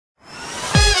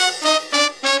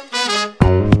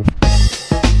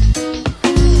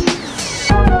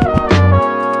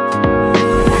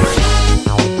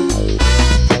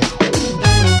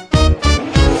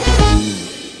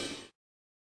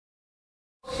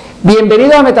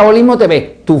Bienvenido a Metabolismo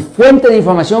TV, tu fuente de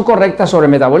información correcta sobre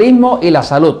el metabolismo y la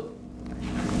salud.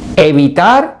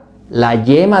 Evitar la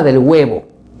yema del huevo.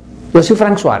 Yo soy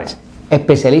Frank Suárez,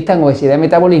 especialista en obesidad y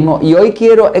metabolismo, y hoy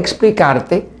quiero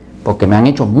explicarte, porque me han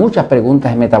hecho muchas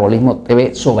preguntas en Metabolismo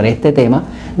TV sobre este tema,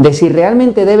 de si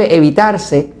realmente debe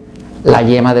evitarse la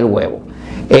yema del huevo.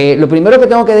 Lo primero que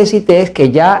tengo que decirte es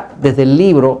que ya desde el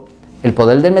libro El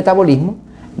poder del metabolismo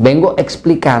vengo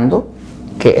explicando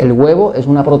que el huevo es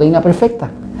una proteína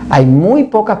perfecta. Hay muy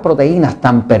pocas proteínas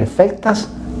tan perfectas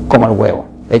como el huevo.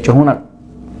 De hecho, es una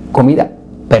comida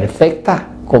perfecta,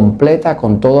 completa,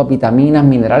 con todas vitaminas,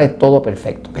 minerales, todo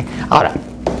perfecto. ¿Okay? Ahora,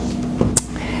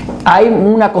 hay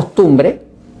una costumbre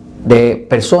de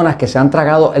personas que se han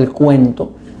tragado el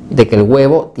cuento de que el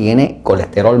huevo tiene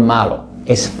colesterol malo.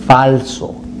 Es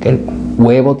falso que el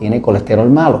huevo tiene colesterol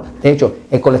malo. De hecho,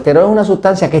 el colesterol es una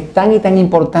sustancia que es tan y tan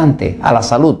importante a la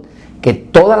salud que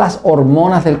todas las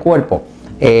hormonas del cuerpo,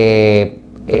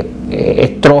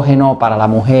 estrógeno para la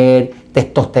mujer,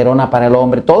 testosterona para el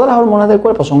hombre, todas las hormonas del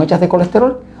cuerpo son hechas de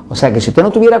colesterol. O sea que si usted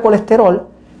no tuviera colesterol,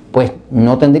 pues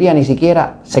no tendría ni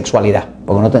siquiera sexualidad,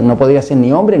 porque no podría ser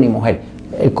ni hombre ni mujer.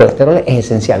 El colesterol es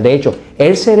esencial. De hecho,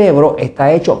 el cerebro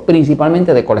está hecho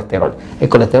principalmente de colesterol. El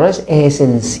colesterol es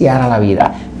esencial a la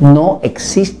vida. No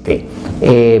existe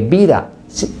vida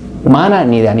humana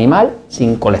ni de animal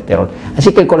sin colesterol.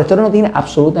 Así que el colesterol no tiene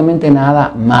absolutamente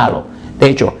nada malo. De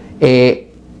hecho,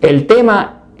 el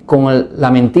tema con la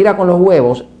mentira con los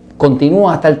huevos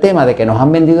continúa hasta el tema de que nos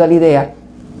han vendido la idea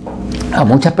a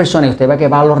muchas personas. Usted ve que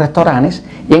va a los restaurantes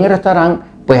y en el restaurante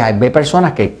pues ve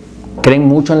personas que creen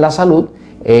mucho en la salud,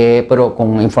 pero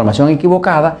con información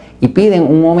equivocada, y piden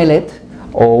un omelette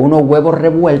o unos huevos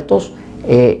revueltos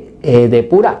de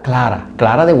pura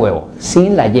clara de huevo,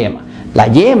 sin la yema. La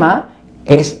yema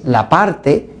es la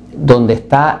parte donde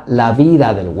está la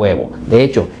vida del huevo. De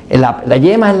hecho, la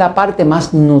yema es la parte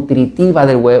más nutritiva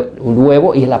del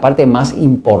huevo y es la parte más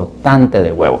importante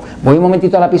del huevo. Voy un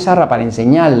momentito a la pizarra para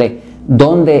enseñarle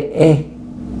dónde es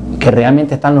que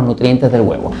realmente están los nutrientes del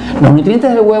huevo. Los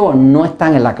nutrientes del huevo no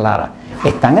están en la clara,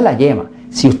 están en la yema.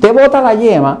 Si usted bota la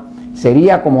yema,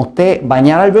 sería como usted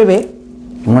bañar al bebé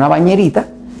en una bañerita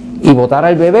y botar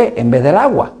al bebé en vez del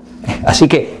agua. Así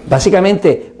que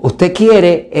básicamente usted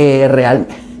quiere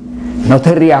realmente... No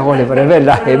te rías, Jorge, pero es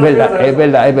verdad.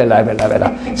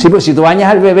 Sí, pues si tú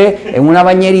bañas al bebé en una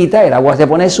bañerita, el agua se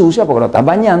pone sucia porque lo estás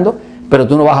bañando, pero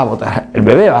tú no vas a botar el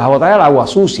bebé, vas a botar el agua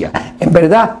sucia. En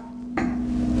verdad,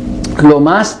 lo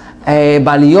más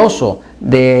valioso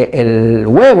del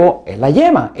huevo es la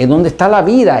yema, es donde está la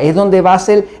vida, es donde va a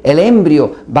ser el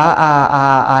embrio,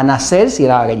 va a nacer si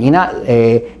la gallina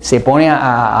se pone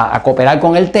a cooperar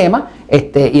con el tema,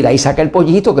 y de ahí saca el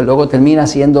pollito que luego termina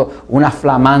siendo una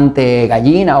flamante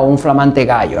gallina o un flamante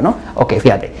gallo, ¿no? Ok,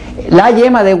 fíjate, la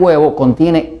yema de huevo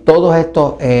contiene todos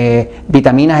estos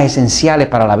vitaminas esenciales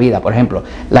para la vida. Por ejemplo,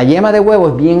 la yema de huevo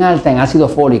es bien alta en ácido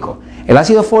fólico. El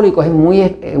ácido fólico es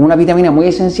una vitamina muy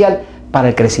esencial para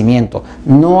el crecimiento.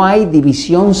 No hay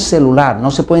división celular,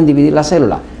 no se pueden dividir las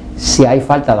células si hay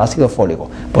falta de ácido fólico.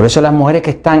 Por eso las mujeres que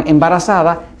están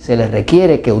embarazadas se les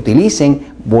requiere que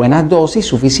utilicen buenas dosis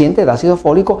suficientes de ácido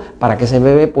fólico para que ese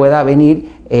bebé pueda venir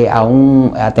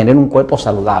a tener un cuerpo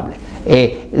saludable.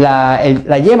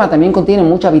 La yema también contiene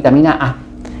mucha vitamina A,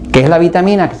 que es la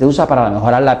vitamina que se usa para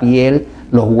mejorar la piel,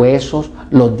 los huesos,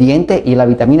 los dientes, y la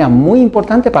vitamina muy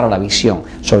importante para la visión.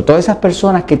 Sobre todo esas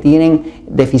personas que tienen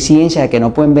deficiencia, que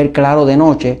no pueden ver claro de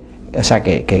noche, o sea,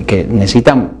 que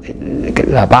necesitan, que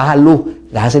la baja luz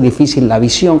les hace difícil la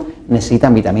visión,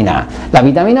 necesitan vitamina A. La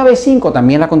vitamina B5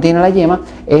 también la contiene la yema,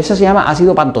 esa se llama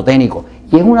ácido pantoténico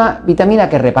y es una vitamina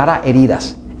que repara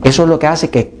heridas. Eso es lo que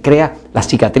hace que crea las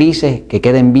cicatrices, que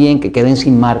queden bien, que queden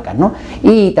sin marcas, ¿no?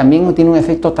 Y también tiene un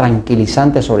efecto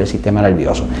tranquilizante sobre el sistema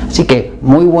nervioso. Así que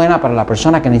muy buena para la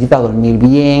persona que necesita dormir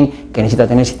bien, que necesita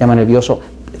tener el sistema nervioso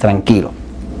tranquilo.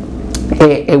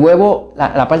 El huevo,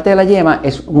 la parte de la yema,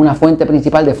 es una fuente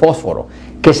principal de fósforo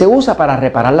que se usa para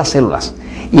reparar las células.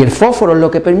 Y el fósforo es lo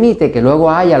que permite que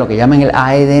luego haya lo que llaman el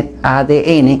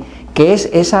ADN, que es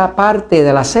esa parte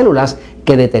de las células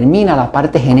que determina la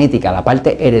parte genética, la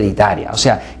parte hereditaria. O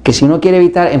sea, que si uno quiere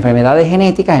evitar enfermedades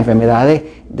genéticas, enfermedades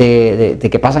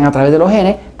que pasan a través de los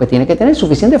genes, pues tiene que tener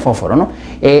suficiente fósforo, ¿no?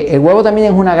 El huevo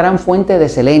también es una gran fuente de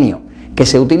selenio, que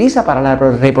se utiliza para la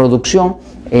reproducción,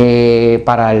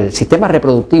 para el sistema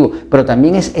reproductivo, pero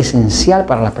también es esencial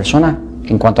para las personas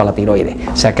en cuanto a la tiroides.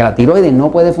 O sea que la tiroides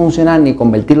no puede funcionar ni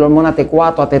convertir la hormona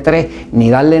T4 a T3 ni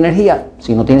darle energía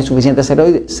si no tiene suficiente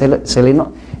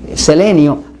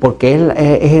selenio porque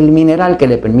es el mineral que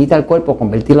le permite al cuerpo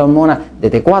convertir la hormona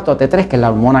de T4 a T3, que es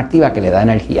la hormona activa que le da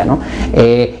energía, ¿no?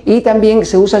 Y también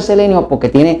se usa el selenio porque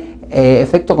tiene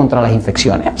efecto contra las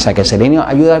infecciones, o sea que el selenio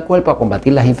ayuda al cuerpo a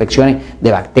combatir las infecciones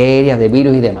de bacterias, de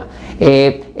virus y demás.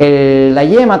 La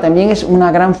yema también es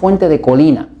una gran fuente de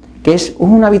colina, que es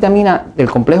una vitamina del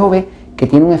complejo B que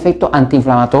tiene un efecto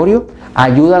antiinflamatorio,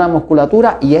 ayuda a la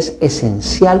musculatura y es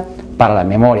esencial para la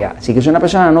memoria. Así que si una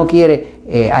persona no quiere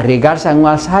arriesgarse a un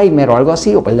Alzheimer o algo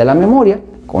así, o perder la memoria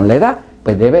con la edad,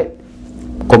 pues debe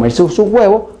comerse sus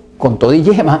huevos con todo y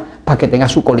yema para que tenga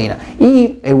su colina.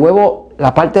 Y el huevo,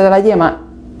 la parte de la yema,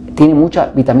 tiene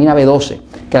mucha vitamina B12,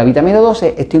 que la vitamina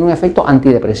B12 tiene un efecto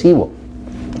antidepresivo,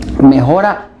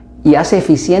 mejora y hace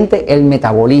eficiente el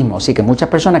metabolismo. Así que muchas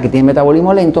personas que tienen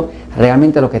metabolismo lento,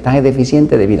 realmente lo que están es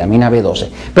deficiente de vitamina B12.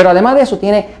 Pero además de eso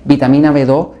tiene vitamina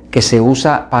B2 que se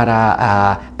usa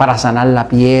para sanar la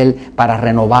piel, para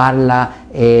renovarla,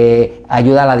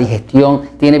 ayuda a la digestión.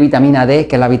 Tiene vitamina D,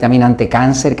 que es la vitamina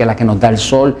anticáncer, que es la que nos da el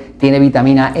sol. Tiene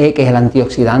vitamina E, que es el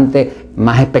antioxidante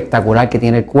más espectacular que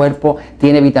tiene el cuerpo.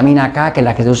 Tiene vitamina K, que es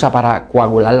la que se usa para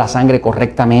coagular la sangre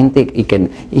correctamente y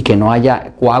que no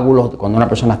haya coágulos cuando una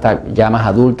persona está ya más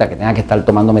adulta, que tenga que estar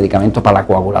tomando medicamentos para la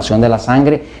coagulación de la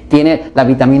sangre. Tiene la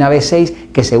vitamina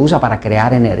B6, que se usa para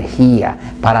crear energía,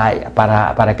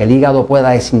 para que el hígado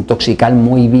pueda desintoxicar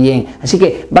muy bien. Así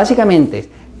que básicamente,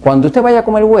 cuando usted vaya a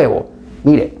comer huevo,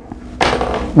 mire,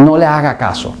 no le haga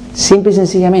caso. Simple y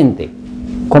sencillamente,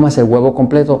 cómase el huevo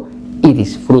completo y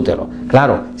disfrútelo.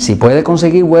 Claro, si puede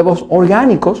conseguir huevos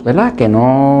orgánicos, ¿verdad? Que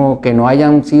no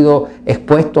hayan sido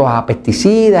expuestos a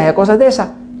pesticidas y a cosas de esas,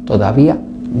 todavía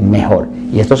mejor.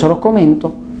 Y esto se los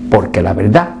comento porque la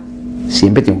verdad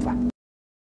siempre triunfa.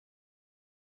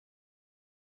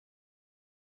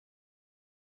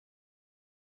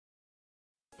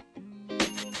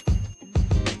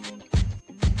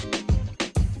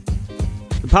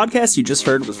 The podcast you just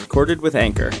heard was recorded with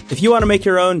Anchor. If you want to make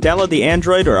your own, download the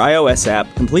Android or iOS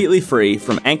app completely free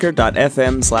from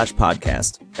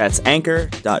anchor.fm/podcast. That's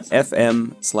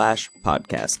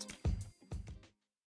anchor.fm/podcast.